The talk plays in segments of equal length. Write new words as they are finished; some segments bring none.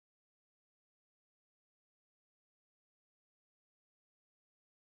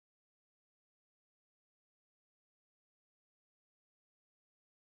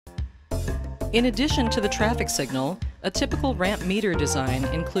In addition to the traffic signal, a typical ramp meter design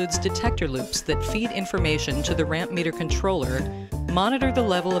includes detector loops that feed information to the ramp meter controller, monitor the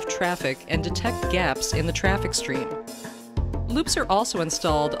level of traffic, and detect gaps in the traffic stream. Loops are also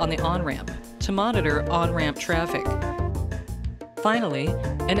installed on the on-ramp to monitor on-ramp traffic. Finally,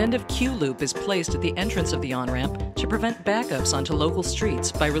 an end-of-queue loop is placed at the entrance of the on-ramp to prevent backups onto local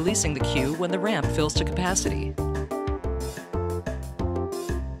streets by releasing the queue when the ramp fills to capacity.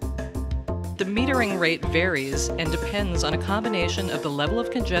 The metering rate varies and depends on a combination of the level of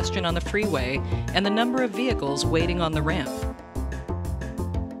congestion on the freeway and the number of vehicles waiting on the ramp.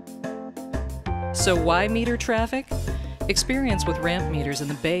 So why meter traffic? Experience with ramp meters in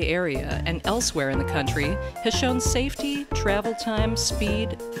the Bay Area and elsewhere in the country has shown safety, travel time,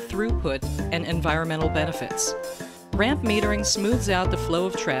 speed, throughput, and environmental benefits. Ramp metering smooths out the flow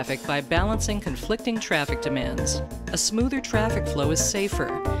of traffic by balancing conflicting traffic demands. A smoother traffic flow is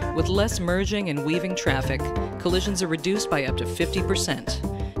safer. With less merging and weaving traffic, collisions are reduced by up to 50%.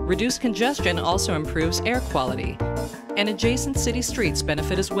 Reduced congestion also improves air quality. And adjacent city streets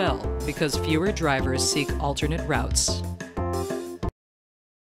benefit as well, because fewer drivers seek alternate routes.